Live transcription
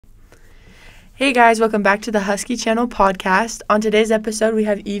Hey guys, welcome back to the Husky Channel podcast. On today's episode, we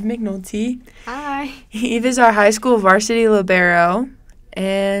have Eve McNulty. Hi. Eve is our high school varsity libero.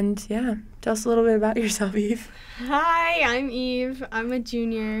 And yeah, tell us a little bit about yourself, Eve. Hi, I'm Eve. I'm a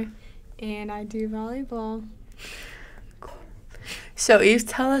junior, and I do volleyball. Cool. So Eve,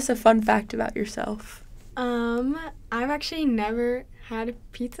 tell us a fun fact about yourself. I've actually never had a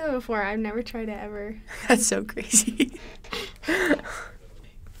pizza before. I've never tried it ever. That's so crazy.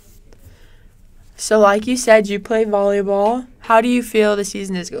 So like you said, you play volleyball. How do you feel the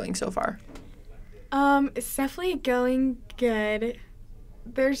season is going so far? It's definitely going good.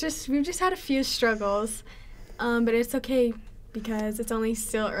 We've just had a few struggles, but it's okay because it's only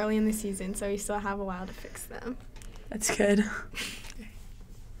still early in the season, so we still have a while to fix them. That's good.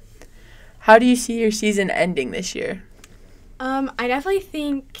 How do you see your season ending this year? I definitely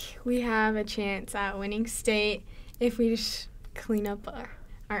think we have a chance at winning state if we just clean up our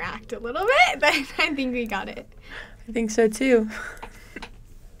act a little bit. Then I think we got it. I think so too.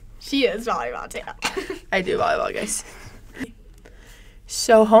 She is volleyball too. I do volleyball, guys.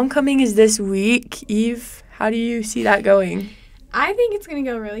 So homecoming is this week. Eve, how do you see that going? I think it's going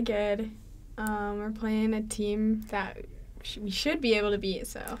to go really good. We're playing a team that we should be able to beat,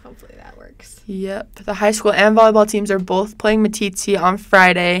 so hopefully that works. Yep. The high school and volleyball teams are both playing Matitsi on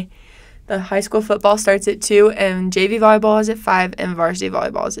Friday. The high school football starts at 2, and JV volleyball is at 5, and varsity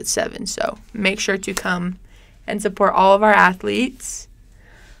volleyball is at 7. So make sure to come and support all of our athletes.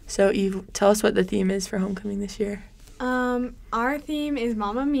 So Eve, tell us what the theme is for homecoming this year. Our theme is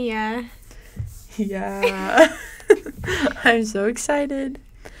Mamma Mia. Yeah. I'm so excited.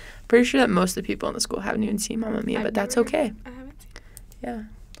 Pretty sure that most of the people in the school haven't even seen Mamma Mia, but that's okay. I haven't seen it. Yeah.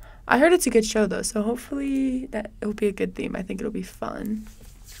 I heard it's a good show, though, so hopefully that it'll be a good theme. I think it'll be fun.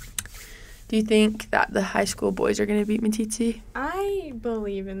 Do you think that the high school boys are going to beat Matitsi? I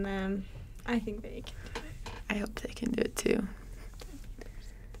believe in them. I think they can do it. I hope they can do it, too.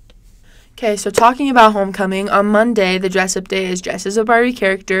 Okay, so talking about homecoming, on Monday, the dress-up day is dress as a Barbie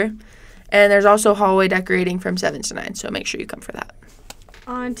character, and there's also hallway decorating from 7 to 9, so make sure you come for that.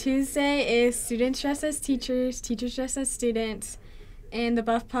 On Tuesday is students dress as teachers, teachers dress as students, and the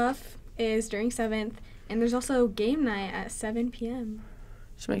Buff Puff is during 7th, and there's also game night at 7 p.m.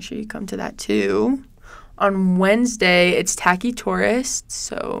 So make sure you come to that, too. On Wednesday, it's Tacky Tourists,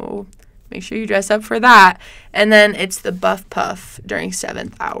 so make sure you dress up for that. And then it's the Buff Puff during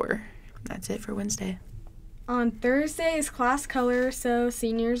 7th hour. That's it for Wednesday. On Thursday is class color, so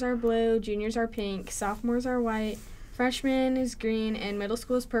seniors are blue, juniors are pink, sophomores are white, freshmen is green, and middle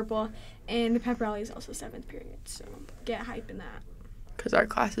school is purple. And the pep rally is also 7th period, so get hype in that. Because our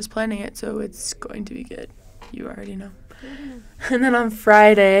class is planning it, so it's going to be good. You already know. And then on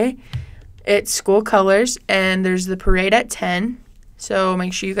Friday, it's school colors, and there's the parade at 10. So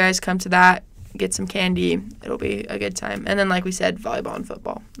make sure you guys come to that, get some candy. It'll be a good time. And then, like we said, volleyball and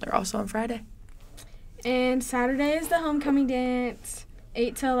football. They're also on Friday. And Saturday is the homecoming dance,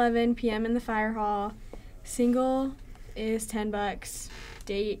 8 to 11 p.m. in the fire hall. Single is $10.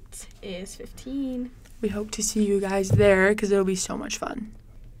 Date is $15. We hope to see you guys there because it'll be so much fun.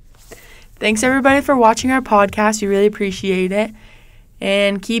 Thanks, everybody, for watching our podcast. We really appreciate it.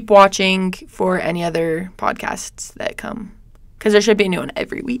 And keep watching for any other podcasts that come because there should be a new one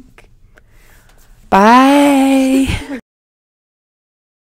every week. Bye.